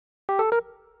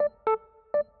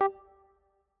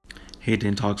Hey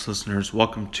Dan Talks listeners,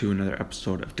 welcome to another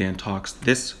episode of Dan Talks.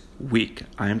 This week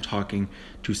I am talking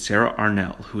to Sarah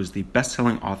Arnell, who is the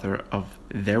best-selling author of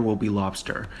There Will Be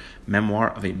Lobster,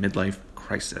 Memoir of a Midlife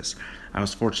Crisis. I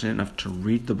was fortunate enough to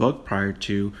read the book prior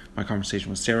to my conversation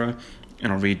with Sarah,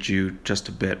 and I'll read you just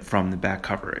a bit from the back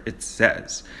cover. It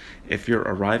says, if you're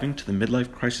arriving to the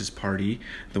midlife crisis party,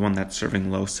 the one that's serving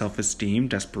low self-esteem,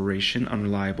 desperation,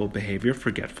 unreliable behavior,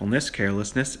 forgetfulness,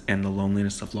 carelessness, and the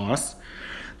loneliness of loss,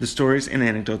 the stories and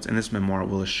anecdotes in this memoir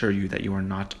will assure you that you are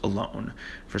not alone.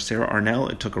 For Sarah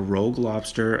Arnell, it took a rogue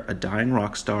lobster, a dying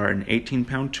rock star, an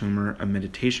 18-pound tumor, a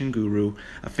meditation guru,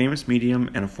 a famous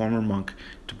medium, and a former monk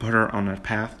to put her on a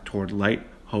path toward light,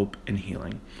 hope, and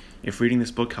healing. If reading this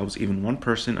book helps even one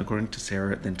person, according to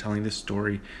Sarah, then telling this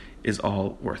story is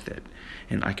all worth it.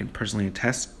 And I can personally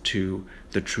attest to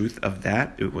the truth of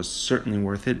that. It was certainly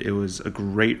worth it. It was a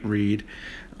great read.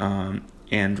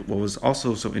 And what was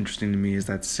also so interesting to me is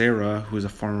that Sarah, who is a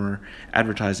former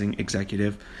advertising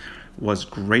executive, was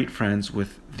great friends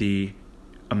with the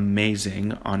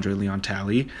amazing Andre Leon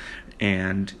Talley,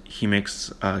 and he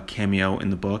makes a cameo in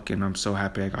the book, and I'm so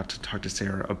happy I got to talk to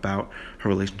Sarah about her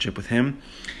relationship with him.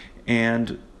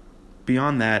 And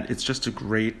beyond that, it's just a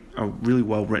really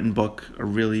well-written book, a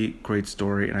really great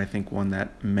story, and I think one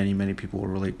that many, many people will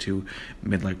relate to,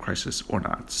 midlife crisis or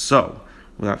not. So,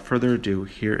 without further ado,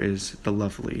 here is the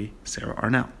lovely Sarah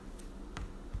Arnell.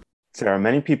 Sarah,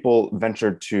 many people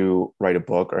venture to write a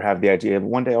book or have the idea of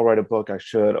one day I'll write a book, I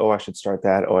should start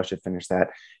that, I should finish that.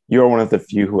 You're one of the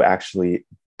few who actually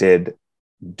did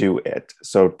do it.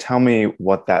 So tell me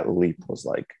what that leap was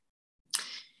like.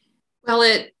 Well,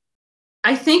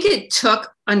 I think it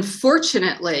took,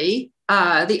 unfortunately,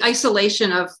 the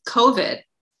isolation of COVID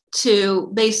to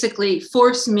basically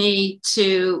force me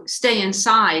to stay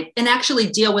inside and actually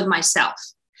deal with myself.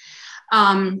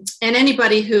 And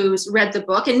anybody who's read the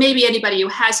book, and maybe anybody who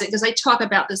hasn't, because I talk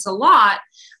about this a lot,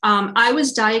 I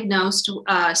was diagnosed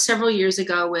several years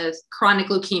ago with chronic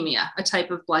leukemia, a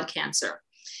type of blood cancer.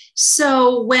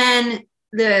 So when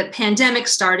the pandemic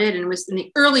started and was in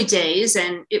the early days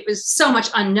and it was so much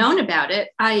unknown about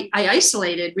it, I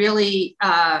isolated really,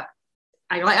 I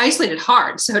isolated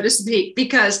hard, so to speak,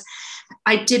 because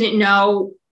I didn't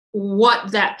know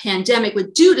what that pandemic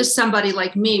would do to somebody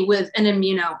like me with an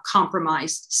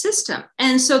immunocompromised system.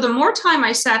 And so the more time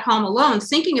I sat home alone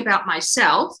thinking about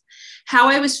myself, how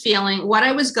I was feeling, what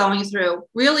I was going through,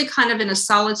 really kind of in a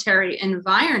solitary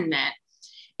environment,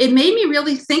 it made me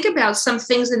really think about some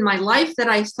things in my life that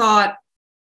I thought,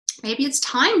 maybe it's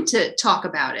time to talk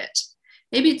about it.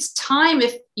 Maybe it's time,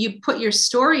 if you put your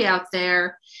story out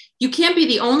there, you can't be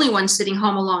the only one sitting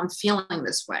home alone feeling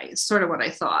this way. It's sort of what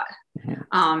I thought.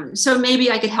 Mm-hmm. So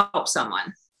maybe I could help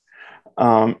someone.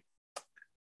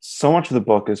 So much of the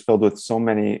book is filled with so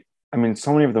many of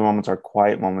the moments are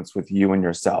quiet moments with you and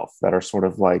yourself that are sort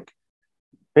of like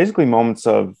basically moments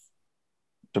of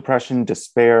depression,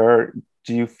 despair.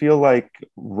 Do you feel like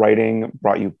writing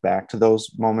brought you back to those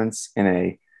moments in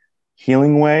a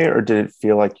healing way, or did it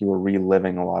feel like you were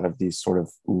reliving a lot of these sort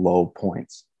of low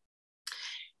points?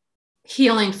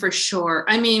 Healing for sure.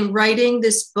 I mean, writing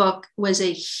this book was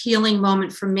a healing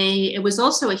moment for me. It was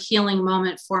also a healing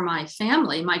moment for my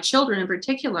family, my children in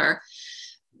particular,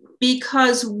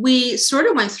 because we sort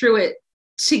of went through it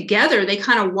together. They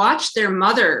kind of watched their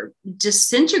mother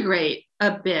disintegrate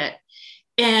a bit,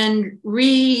 and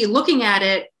looking at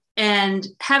it and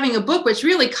having a book which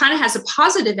really kind of has a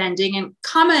positive ending and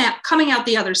coming out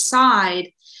the other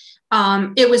side.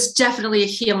 It was definitely a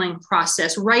healing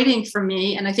process. Writing for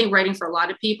me, and I think writing for a lot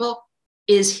of people,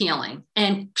 is healing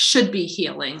and should be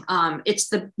healing. It's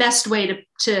the best way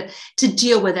to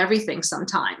deal with everything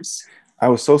sometimes. I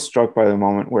was so struck by the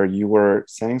moment where you were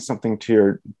saying something to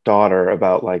your daughter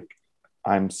about like,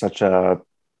 I'm such a,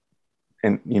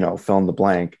 and fill in the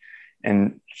blank.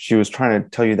 And she was trying to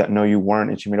tell you that, no, you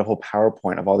weren't. And she made a whole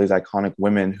PowerPoint of all these iconic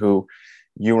women who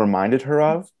you reminded her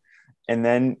of. And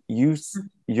then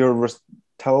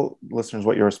tell listeners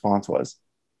what your response was.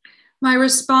 My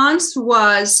response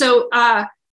was, I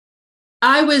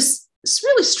was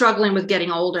really struggling with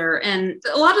getting older and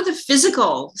a lot of the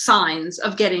physical signs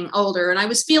of getting older. And I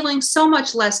was feeling so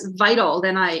much less vital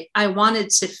than I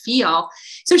wanted to feel.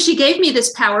 So she gave me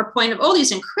this PowerPoint of all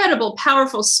these incredible,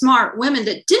 powerful, smart women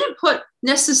that didn't put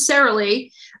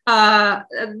necessarily,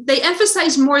 they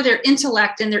emphasized more their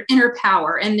intellect and their inner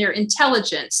power and their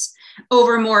intelligence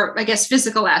over more, I guess,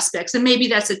 physical aspects. And maybe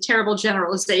that's a terrible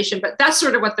generalization, but that's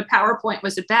sort of what the PowerPoint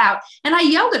was about. And I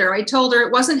yelled at her. I told her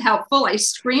it wasn't helpful. I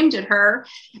screamed at her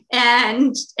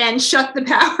and shut the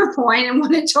PowerPoint and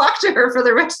wouldn't talk to her for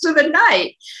the rest of the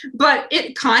night. But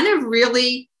it kind of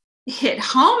really hit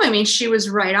home. I mean, she was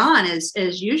right on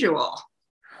as usual.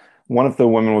 One of the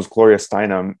women was Gloria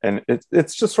Steinem, and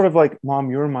it's just sort of like, Mom,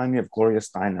 you remind me of Gloria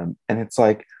Steinem, and it's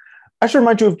like, I should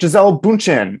remind you of Gisele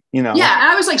Bündchen, you know? Yeah,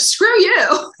 and I was like, screw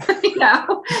you, you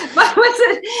know. But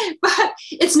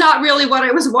it's not really what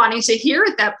I was wanting to hear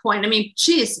at that point. I mean,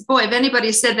 geez, boy, if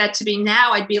anybody said that to me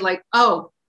now, I'd be like,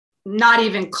 oh, not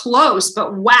even close.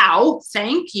 But wow,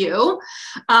 thank you.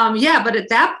 Yeah, but at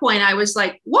that point, I was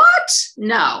like, what?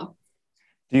 No.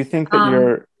 Do you think that Um,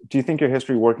 your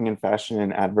history working in fashion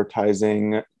and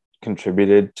advertising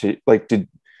contributed to, like, did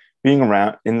being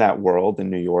around in that world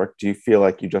in New York, do you feel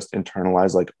like you just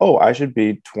internalized, like, oh, I should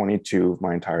be 22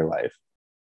 my entire life?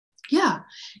 Yeah.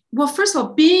 Well, first of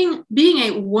all, being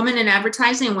a woman in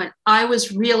advertising when I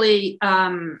was really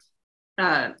in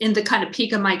the kind of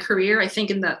peak of my career, I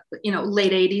think in the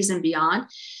late 80s and beyond,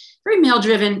 very male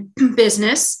driven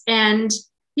business, and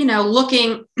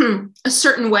looking a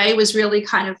certain way was really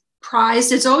kind of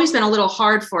prized. It's always been a little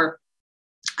hard for,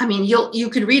 I mean, you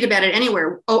could read about it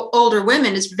anywhere. Older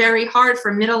women, it's very hard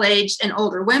for middle-aged and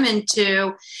older women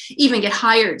to even get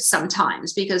hired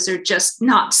sometimes because they're just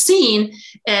not seen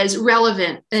as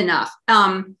relevant enough.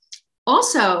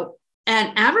 Also,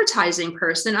 an advertising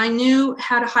person, I knew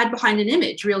how to hide behind an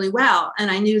image really well, and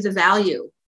I knew the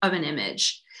value of an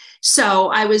image. So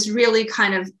I was really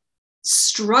kind of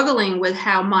struggling with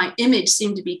how my image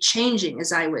seemed to be changing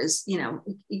as I was,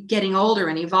 getting older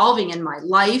and evolving in my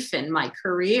life and my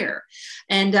career.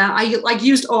 And I like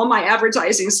used all my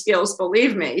advertising skills,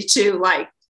 believe me, to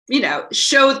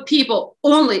show people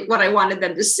only what I wanted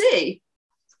them to see.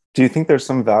 Do you think there's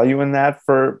some value in that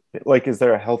for, like, is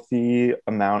there a healthy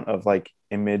amount of like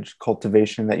image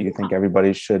cultivation that you think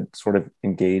everybody should sort of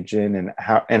engage in, and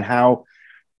how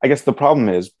I guess the problem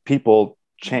is people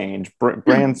change.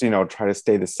 Brands, try to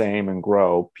stay the same and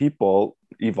grow. People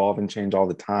evolve and change all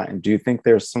the time. Do you think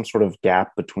there's some sort of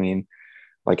gap between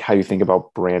like how you think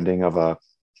about branding of a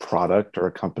product or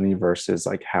a company versus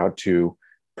like how to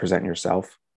present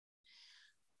yourself?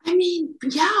 I mean,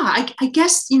 yeah, I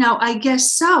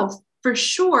guess so, for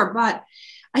sure. But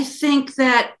I think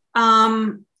that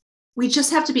we just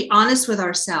have to be honest with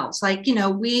ourselves. Like,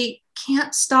 we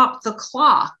can't stop the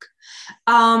clock.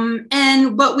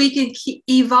 But we can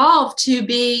evolve to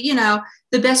be,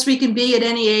 the best we can be at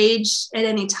any age, at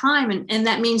any time. And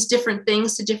that means different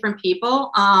things to different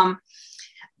people.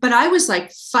 But I was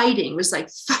like fighting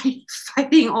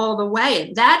all the way.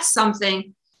 And that's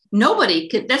something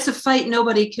that's a fight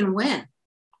nobody can win.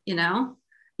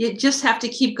 You just have to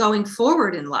keep going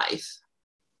forward in life.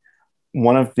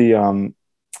 One of the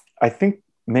I think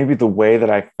maybe the way that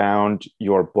I found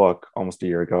your book almost a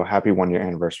year ago, happy 1 year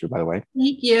anniversary, by the way,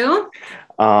 Thank you.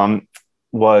 um,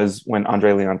 was when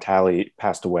Andre Leon Talley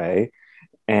passed away.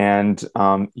 And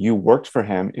you worked for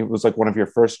him. It was like one of your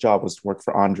first jobs was to work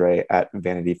for Andre at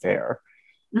Vanity Fair.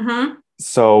 Mm-hmm.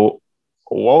 So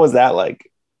what was that like?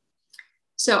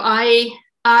 So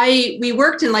we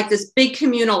worked in like this big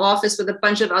communal office with a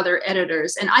bunch of other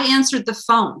editors, and I answered the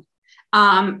phone.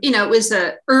 It was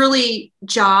an early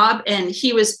job, and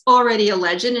he was already a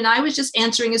legend, and I was just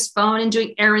answering his phone and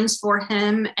doing errands for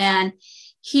him. And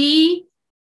he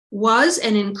was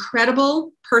an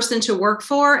incredible person to work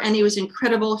for, and he was an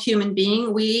incredible human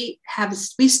being. We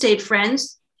stayed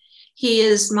friends. He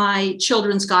is my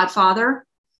children's godfather,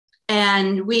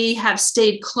 and we have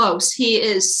stayed close. He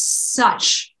is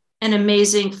such an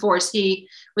amazing force. He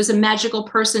was a magical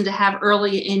person to have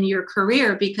early in your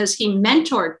career because he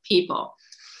mentored people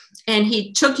and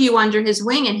he took you under his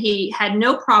wing, and he had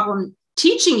no problem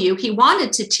teaching you. He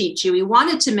wanted to teach you. He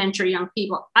wanted to mentor young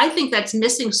people. I think that's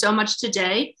missing so much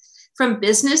today from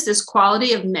business, this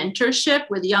quality of mentorship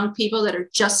with young people that are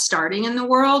just starting in the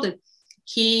world. And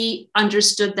he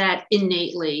understood that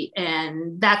innately.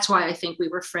 And that's why I think we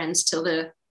were friends till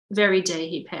the very day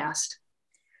he passed.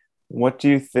 What do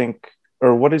you think,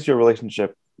 or what is your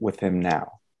relationship with him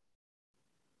now?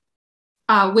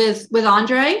 With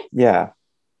Andre, Yeah.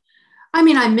 I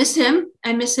mean, I miss him.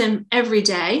 I miss him every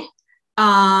day.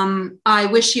 I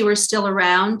wish he were still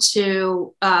around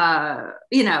to,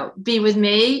 be with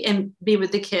me and be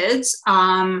with the kids.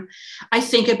 I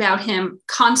think about him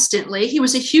constantly. He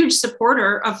was a huge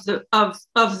supporter of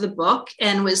the book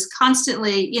and was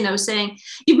constantly, saying,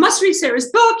 "You must read Sarah's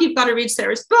book. You've got to read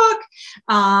Sarah's book."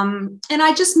 And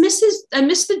I just I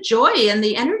miss the joy and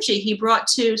the energy he brought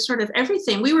to sort of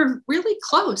everything. We were really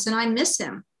close, and I miss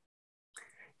him.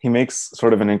 He makes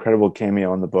sort of an incredible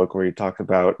cameo in the book where you talk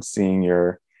about seeing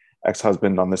your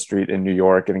ex-husband on the street in New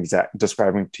York and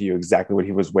describing to you exactly what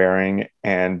he was wearing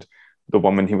and the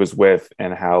woman he was with,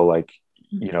 and how like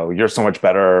you know, you're so much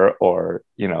better, or,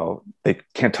 you know, they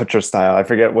can't touch your style. I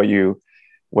forget what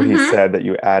he said that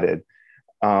you added.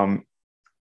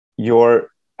 Your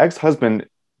ex-husband,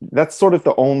 that's sort of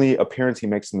the only appearance he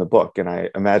makes in the book. And I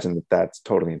imagine that that's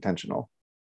totally intentional.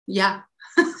 Yeah.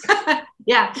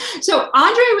 Yeah. So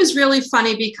Andre was really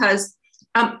funny because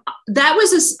that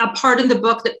was a part in the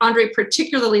book that Andre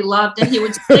particularly loved. And he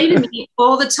would say to me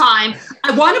all the time,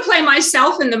 I want to play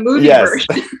myself in the movie version.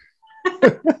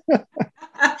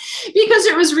 Because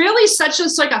it was really such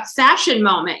like a fashion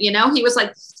moment. You know, he was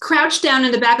like crouched down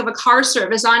in the back of a car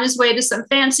service on his way to some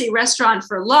fancy restaurant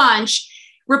for lunch,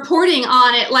 reporting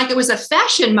on it like it was a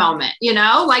fashion moment, you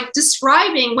know, like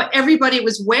describing what everybody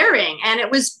was wearing. And it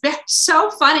was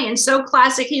so funny and so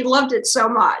classic. He loved it so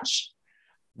much.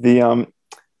 The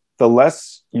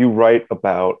less you write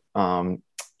about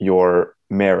your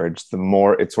marriage, the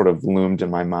more it sort of loomed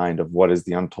in my mind of what is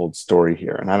the untold story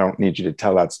here. And I don't need you to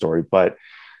tell that story, but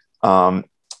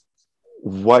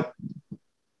what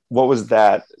was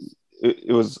that?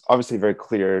 It was obviously a very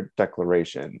clear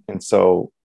declaration. And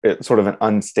so it's sort of an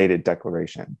unstated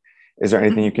declaration. Is there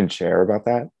anything you can share about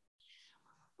that?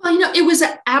 Well, you know, it was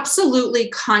an absolutely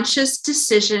conscious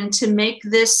decision to make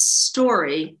this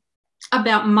story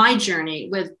about my journey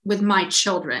with my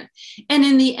children. And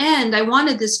in the end, I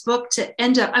wanted this book to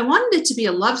end up, I wanted it to be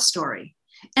a love story.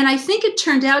 And I think it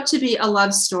turned out to be a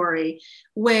love story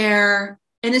where,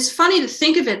 and it's funny to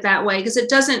think of it that way because it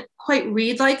doesn't quite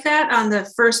read like that on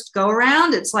the first go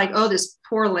around. It's like, oh, this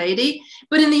poor lady.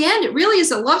 But in the end, it really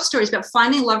is a love story. It's about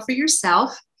finding love for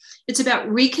yourself. It's about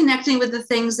reconnecting with the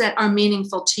things that are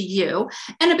meaningful to you,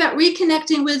 and about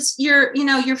reconnecting with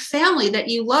your family that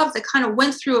you love, that kind of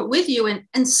went through it with you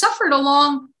and suffered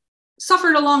along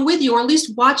with you, or at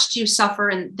least watched you suffer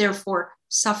and therefore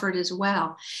suffered as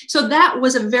well. So that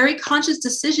was a very conscious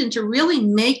decision to really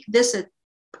make this a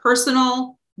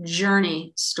personal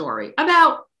journey story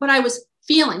about what I was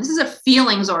feeling. This is a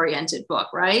feelings-oriented book,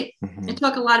 right? Mm-hmm. It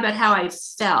talked a lot about how I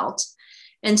felt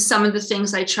and some of the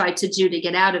things I tried to do to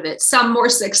get out of it, some more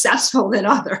successful than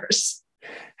others.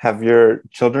 Have your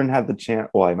children had the chance?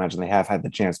 Well, I imagine they have had the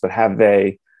chance, but have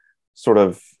they sort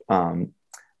of been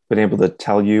able to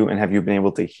tell you, and have you been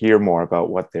able to hear more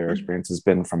about what their experience has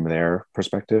been from their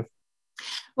perspective?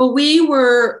 Well, we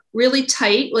were really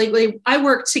tight. Like I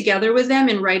worked together with them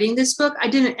in writing this book. I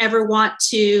didn't ever want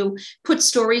to put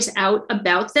stories out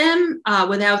about them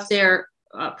without their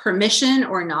permission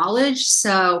or knowledge.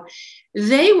 So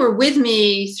they were with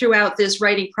me throughout this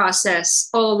writing process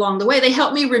all along the way. They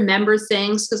helped me remember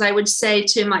things because I would say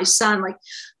to my son, like,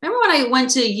 remember when I went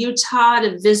to Utah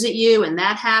to visit you and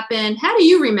that happened? How do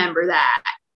you remember that?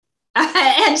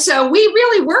 And so we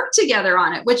really worked together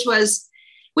on it, which was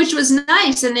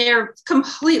nice. And they're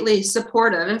completely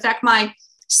supportive. In fact, my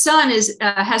son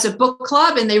has a book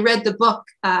club, and they read the book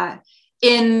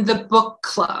in the book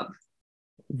club.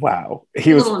 Wow.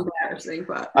 He was a little embarrassing,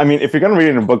 but I mean, if you're going to read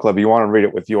it in a book club, you want to read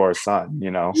it with your son,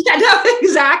 you know? Yeah, no,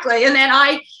 exactly. And then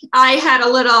I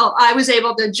was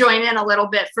able to join in a little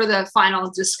bit for the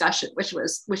final discussion, which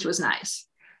was nice.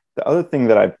 The other thing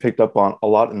that I picked up on a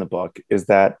lot in the book is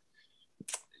that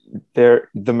the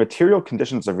material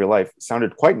conditions of your life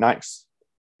sounded quite nice.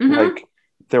 Mm-hmm. Like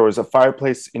there was a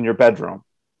fireplace in your bedroom.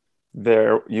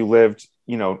 There you lived,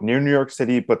 you know, near New York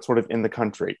City, but sort of in the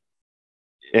country.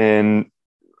 And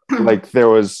like there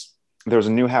was a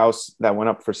new house that went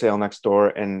up for sale next door,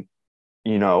 and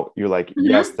you know, you're like, mm-hmm.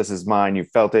 Yes, this is mine. You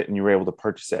felt it and you were able to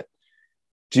purchase it.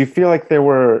 Do you feel like there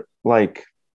were like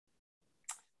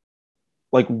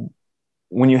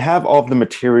when you have all of the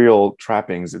material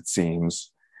trappings, it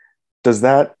seems, is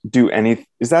that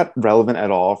relevant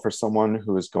at all for someone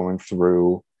who is going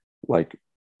through like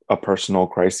a personal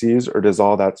crisis, or does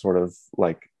all that sort of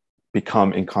like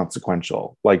become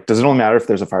inconsequential? Like, does it only matter if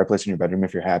there's a fireplace in your bedroom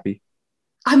if you're happy?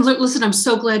 I'm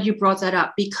so glad you brought that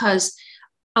up, because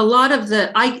a lot of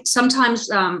I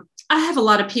have a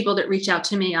lot of people that reach out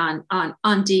to me on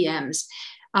DMs.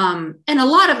 And a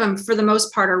lot of them, for the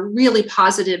most part, are really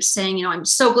positive, saying, you know, I'm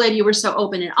so glad you were so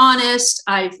open and honest.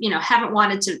 Haven't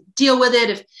wanted to deal with it.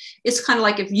 If it's kind of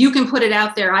like, if you can put it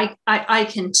out there, I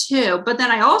can too. But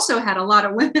then I also had a lot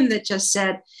of women that just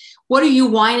said, what are you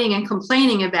whining and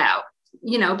complaining about?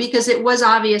 You know, because it was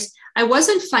obvious I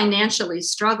wasn't financially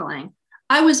struggling.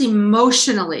 I was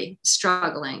emotionally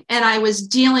struggling, and I was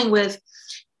dealing with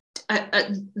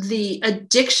the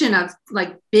addiction of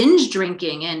like binge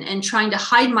drinking and trying to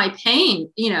hide my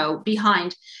pain, you know,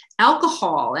 behind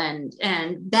alcohol and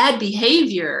bad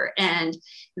behavior, and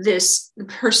this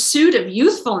pursuit of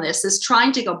youthfulness, this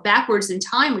trying to go backwards in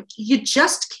time, which you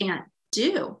just can't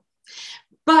do.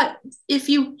 But if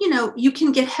you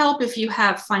can get help if you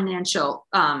have financial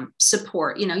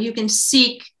support. You can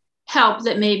seek help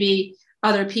that maybe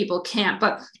other people can't.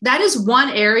 But that is one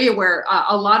area where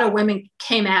a lot of women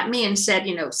came at me and said,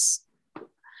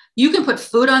 you can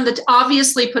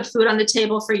obviously put food on the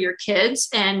table for your kids,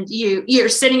 and you're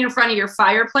sitting in front of your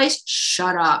fireplace.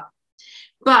 Shut up.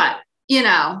 But,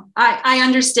 I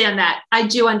understand that. I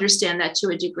do understand that to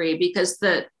a degree, because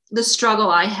the struggle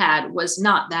I had was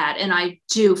not that. And I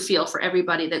do feel for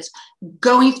everybody that's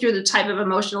going through the type of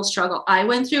emotional struggle I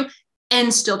went through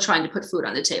and still trying to put food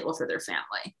on the table for their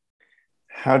family.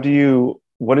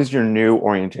 What is your new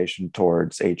orientation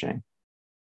towards aging?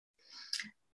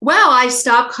 Well, I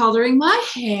stopped coloring my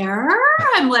hair.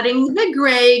 I'm letting the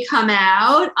gray come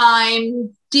out.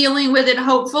 I'm dealing with it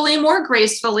hopefully more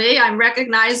gracefully. I'm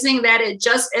recognizing that it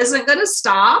just isn't going to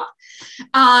stop.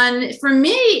 For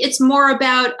me, it's more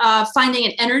about finding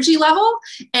an energy level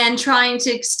and trying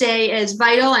to stay as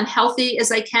vital and healthy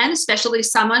as I can, especially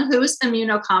someone who's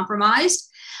immunocompromised.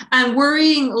 I'm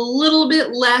worrying a little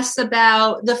bit less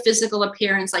about the physical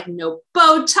appearance, like no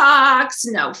Botox,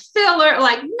 no filler,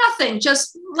 like nothing,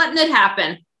 just letting it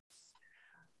happen.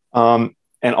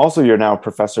 And also you're now a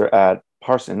professor at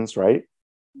Parsons, right?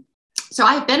 So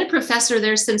I've been a professor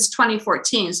there since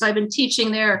 2014. So I've been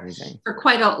teaching there Amazing. for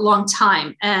quite a long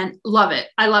time and love it.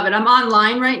 I love it. I'm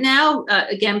online right now,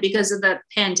 again, because of the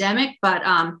pandemic, but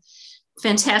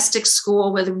fantastic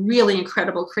school with really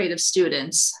incredible creative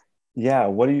students. Yeah.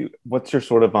 What's your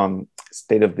sort of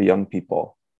state of the young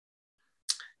people?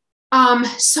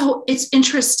 So it's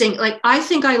interesting. Like, I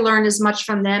think I learn as much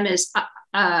from them as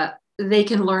they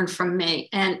can learn from me.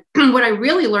 And what I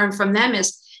really learn from them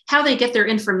is how they get their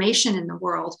information in the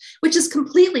world, which is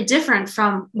completely different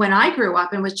from when I grew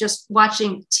up and was just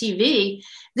watching TV.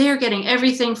 They're getting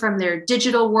everything from their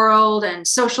digital world and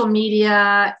social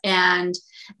media, and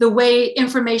the way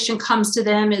information comes to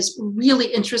them is really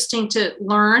interesting to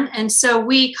learn. And so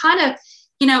we kind of,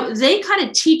 they kind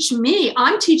of teach me.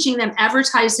 I'm teaching them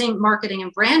advertising, marketing,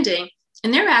 and branding,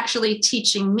 and they're actually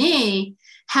teaching me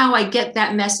how I get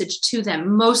that message to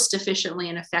them most efficiently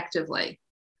and effectively.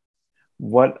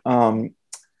 What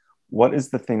is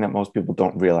the thing that most people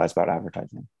don't realize about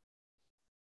advertising?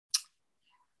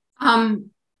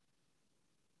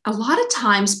 A lot of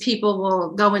times people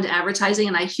will go into advertising,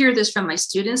 and I hear this from my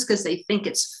students because they think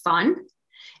it's fun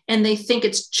and they think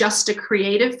it's just a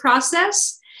creative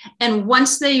process. And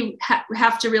once they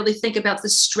have to really think about the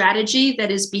strategy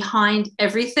that is behind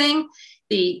everything,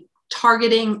 the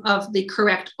targeting of the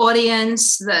correct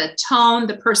audience, the tone,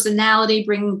 the personality,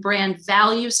 bringing brand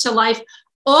values to life,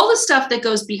 all the stuff that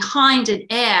goes behind an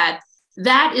ad,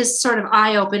 that is sort of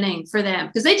eye-opening for them,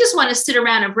 because they just want to sit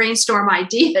around and brainstorm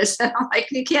ideas. And I'm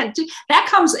like, you can't do that.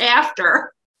 Comes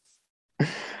after.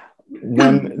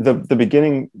 When the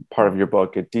beginning part of your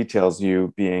book, it details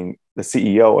you being the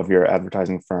CEO of your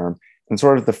advertising firm and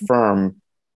sort of the firm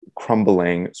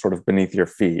crumbling sort of beneath your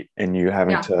feet, and you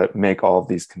having to make all of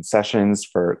these concessions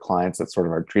for clients that sort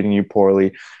of are treating you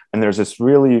poorly. And there's this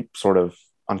really sort of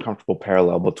uncomfortable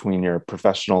parallel between your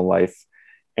professional life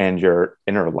and your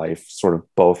inner life, sort of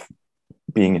both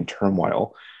being in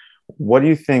turmoil. What do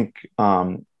you think,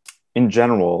 in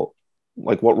general,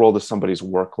 like what role does somebody's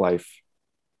work life,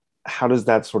 how does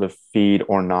that sort of feed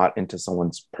or not into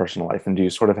someone's personal life? And do you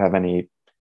sort of have any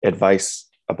advice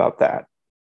about that?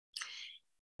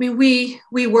 I mean,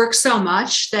 we work so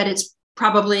much that it's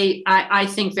probably, I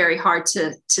think, very hard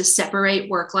to separate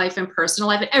work life and personal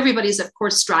life. Everybody's, of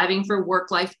course, striving for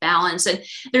work-life balance. And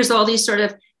there's all these sort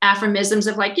of aphorisms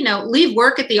of like, leave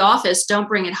work at the office, don't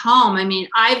bring it home. I mean,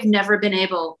 I've never been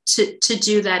able to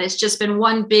do that. It's just been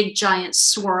one big giant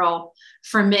swirl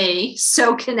for me,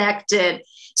 so connected.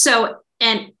 So,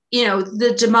 and,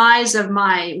 the demise of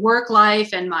my work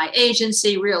life and my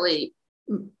agency really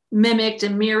mimicked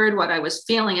and mirrored what I was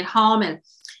feeling at home. And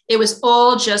it was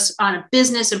all just on a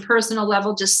business and personal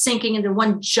level, just sinking into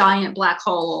one giant black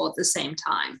hole all at the same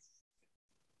time.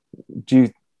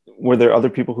 Were there other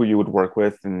people who you would work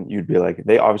with and you'd be like,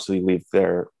 they obviously leave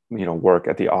their, work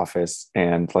at the office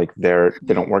and like they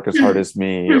don't work as hard as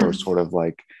me, or sort of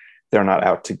like, they're not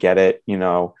out to get it,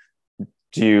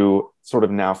 do you sort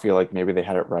of now feel like maybe they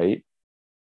had it right?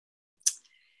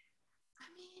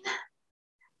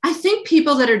 I think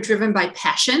people that are driven by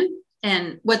passion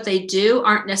and what they do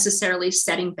aren't necessarily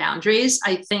setting boundaries.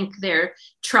 I think they're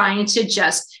trying to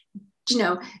just,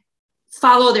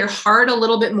 follow their heart a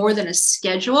little bit more than a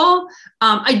schedule.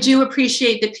 I do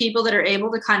appreciate the people that are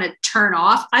able to kind of turn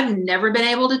off. I've never been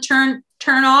able to turn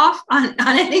turn off on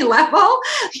any level.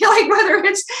 Like whether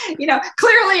it's,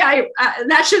 clearly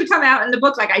that should come out in the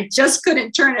book. Like I just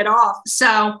couldn't turn it off.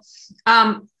 So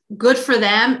good for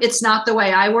them. It's not the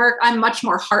way I work. I'm much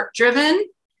more heart driven,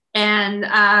 and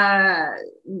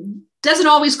doesn't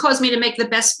always cause me to make the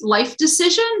best life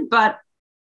decision, but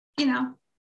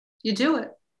you do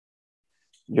it.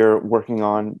 You're working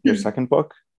on your second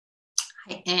book?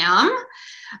 I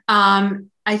am.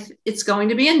 It's going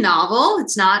to be a novel.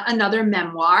 It's not another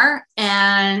memoir.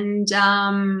 And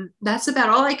that's about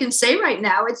all I can say right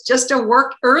now. It's just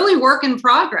early work in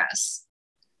progress.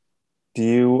 Do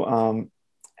you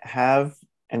have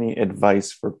any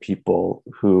advice for people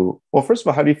who, well, first of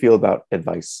all, how do you feel about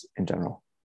advice in general?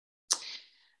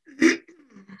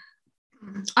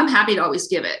 I'm happy to always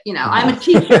give it. I'm a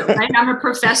teacher, right? I'm a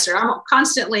professor. I'm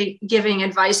constantly giving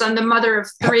advice. I'm the mother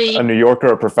of 3. A New Yorker,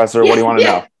 a professor. What do you want to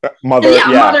know? Mother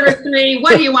of 3.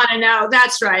 What do you want to know?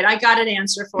 That's right. I got an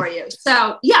answer for you.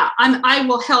 So I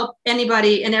will help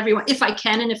anybody and everyone if I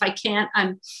can. And if I can't,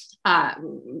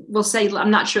 we'll say,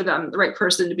 I'm not sure that I'm the right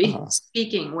person to be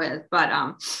speaking with, but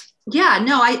I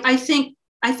think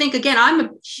again, I'm a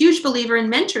huge believer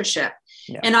in mentorship.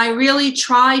 Yeah. And I really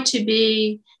try to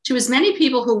be to as many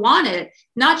people who want it,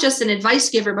 not just an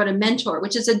advice giver, but a mentor,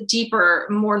 which is a deeper,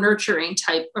 more nurturing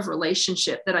type of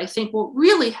relationship that I think will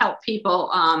really help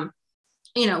people,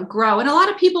 grow. And a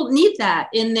lot of people need that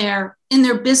in their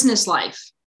business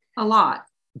life a lot.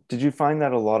 Did you find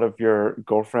that a lot of your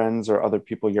girlfriends or other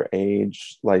people your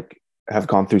age, like, have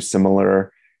gone through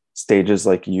similar stages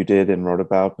like you did and wrote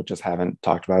about, but just haven't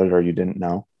talked about it or you didn't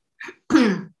know?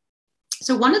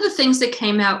 So one of the things that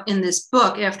came out in this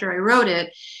book after I wrote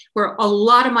it, where a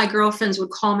lot of my girlfriends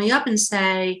would call me up and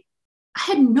say, I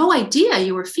had no idea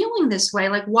you were feeling this way.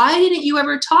 Like, why didn't you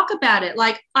ever talk about it?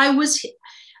 Like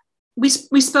we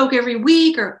spoke every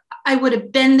week, or I would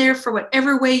have been there for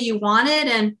whatever way you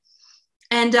wanted.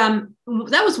 And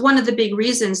that was one of the big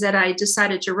reasons that I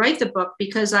decided to write the book,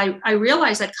 because I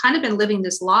realized I'd kind of been living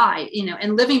this lie,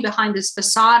 and living behind this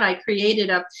facade I created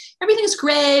of everything's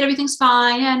great, everything's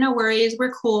fine, yeah, no worries,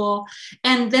 we're cool.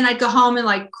 And then I'd go home and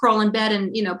like crawl in bed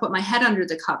and, put my head under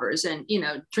the covers and,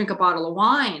 drink a bottle of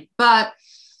wine. But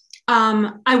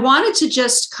I wanted to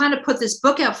just kind of put this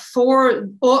book out for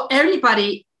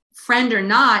anybody, friend or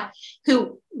not,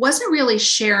 who wasn't really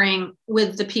sharing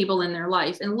with the people in their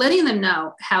life and letting them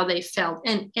know how they felt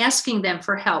and asking them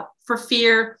for help, for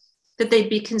fear that they'd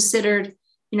be considered,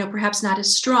 perhaps not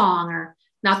as strong or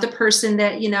not the person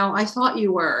that, I thought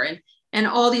you were. And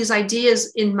all these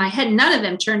ideas in my head, none of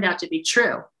them turned out to be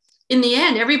true. In the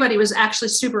end, everybody was actually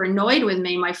super annoyed with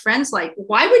me. My friends, like,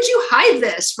 why would you hide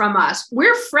this from us?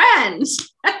 We're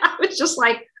friends. I was just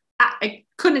like, I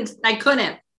couldn't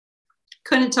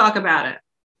talk about it.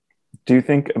 Do you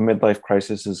think a midlife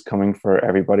crisis is coming for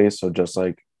everybody? So just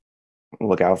like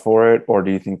look out for it, or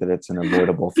do you think that it's an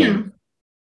avoidable thing?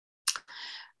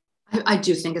 I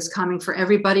do think it's coming for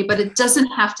everybody, but it doesn't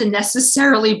have to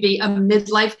necessarily be a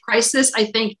midlife crisis. I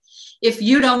think if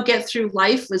you don't get through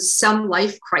life with some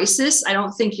life crisis, I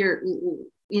don't think you're,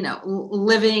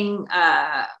 living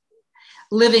a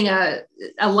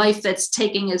life that's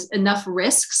taking enough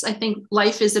risks. I think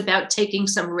life is about taking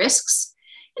some risks,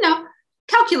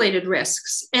 calculated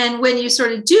risks. And when you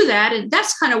sort of do that, and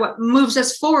that's kind of what moves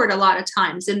us forward a lot of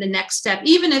times in the next step,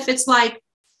 even if it's like,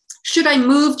 should I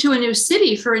move to a new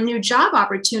city for a new job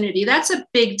opportunity? That's a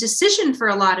big decision for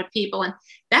a lot of people. And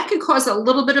that can cause a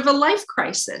little bit of a life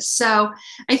crisis. So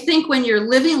I think when you're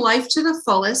living life to the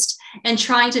fullest and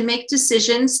trying to make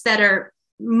decisions that are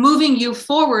moving you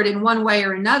forward in one way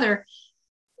or another,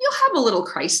 you'll have a little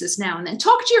crisis now and then.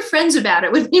 Talk to your friends about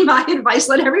it would be my advice.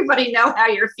 Let everybody know how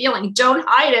you're feeling. Don't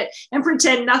hide it and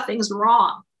pretend nothing's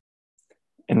wrong.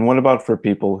 And what about for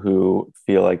people who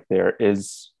feel like there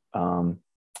is,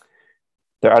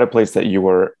 they're at a place that you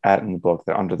were at in the book,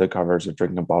 they're under the covers, they're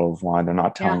drinking a bottle of wine, they're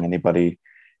not telling anybody,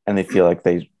 and they feel like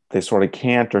they sort of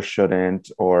can't or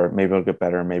shouldn't, or maybe it'll get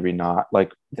better, maybe not.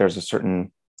 Like there's a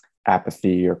certain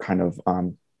apathy or kind of,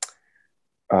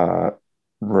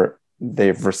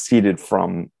 they've receded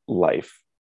from life.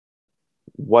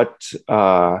 What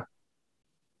brought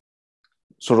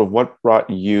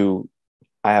you,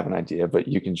 I have an idea, but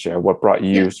you can share, what brought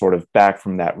you sort of back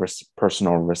from that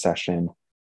personal recession?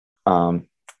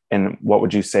 And what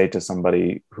would you say to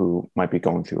somebody who might be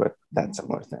going through that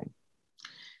similar thing?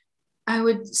 I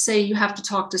would say you have to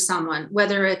talk to someone,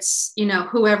 whether it's,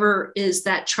 whoever is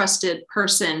that trusted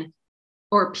person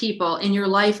or people in your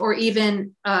life, or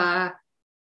even a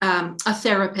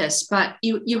therapist, but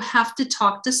you have to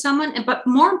talk to someone. But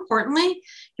more importantly,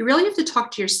 you really have to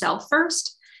talk to yourself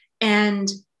first and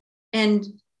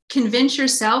convince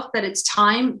yourself that it's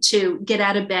time to get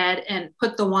out of bed and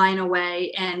put the wine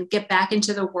away and get back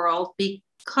into the world,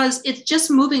 because it's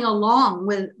just moving along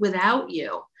without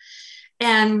you.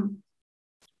 And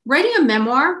writing a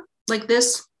memoir like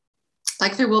this,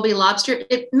 like There Will Be Lobster,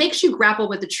 it makes you grapple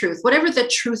with the truth. Whatever the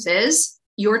truth is,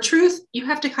 your truth, you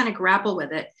have to kind of grapple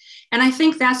with it. And I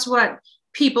think that's what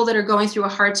people that are going through a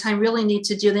hard time really need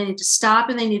to do. They need to stop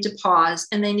and they need to pause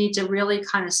and they need to really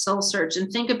kind of soul search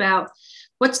and think about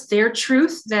what's their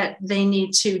truth that they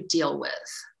need to deal with.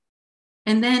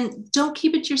 And then don't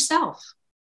keep it yourself.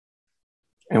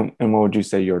 And what would you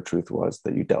say your truth was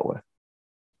that you dealt with?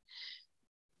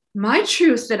 My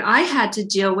truth that I had to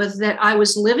deal with, that I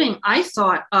was living, I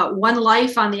thought, one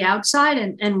life on the outside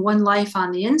and one life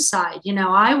on the inside. You know,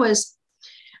 I was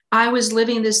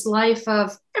living this life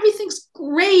of everything's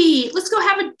great. Let's go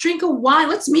have a drink of wine.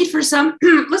 Let's meet for some,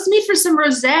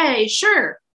 rosé.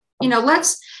 Sure. You know,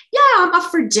 I'm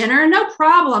up for dinner. No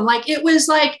problem. Like, it was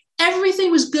like,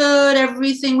 everything was good.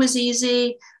 Everything was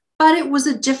easy, but it was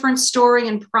a different story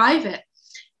in private.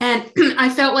 And I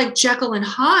felt like Jekyll and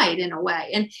Hyde in a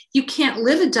way. And you can't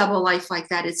live a double life like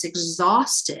that. It's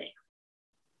exhausting.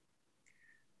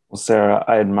 Well, Sarah,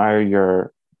 I admire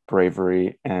your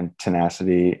bravery and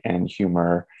tenacity and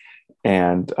humor.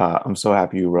 And I'm so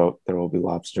happy you wrote There Will Be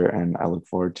Lobster. And I look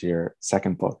forward to your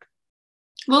second book.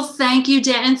 Well, thank you,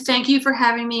 Dan. And thank you for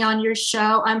having me on your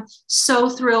show. I'm so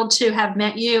thrilled to have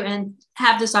met you and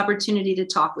have this opportunity to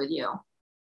talk with you.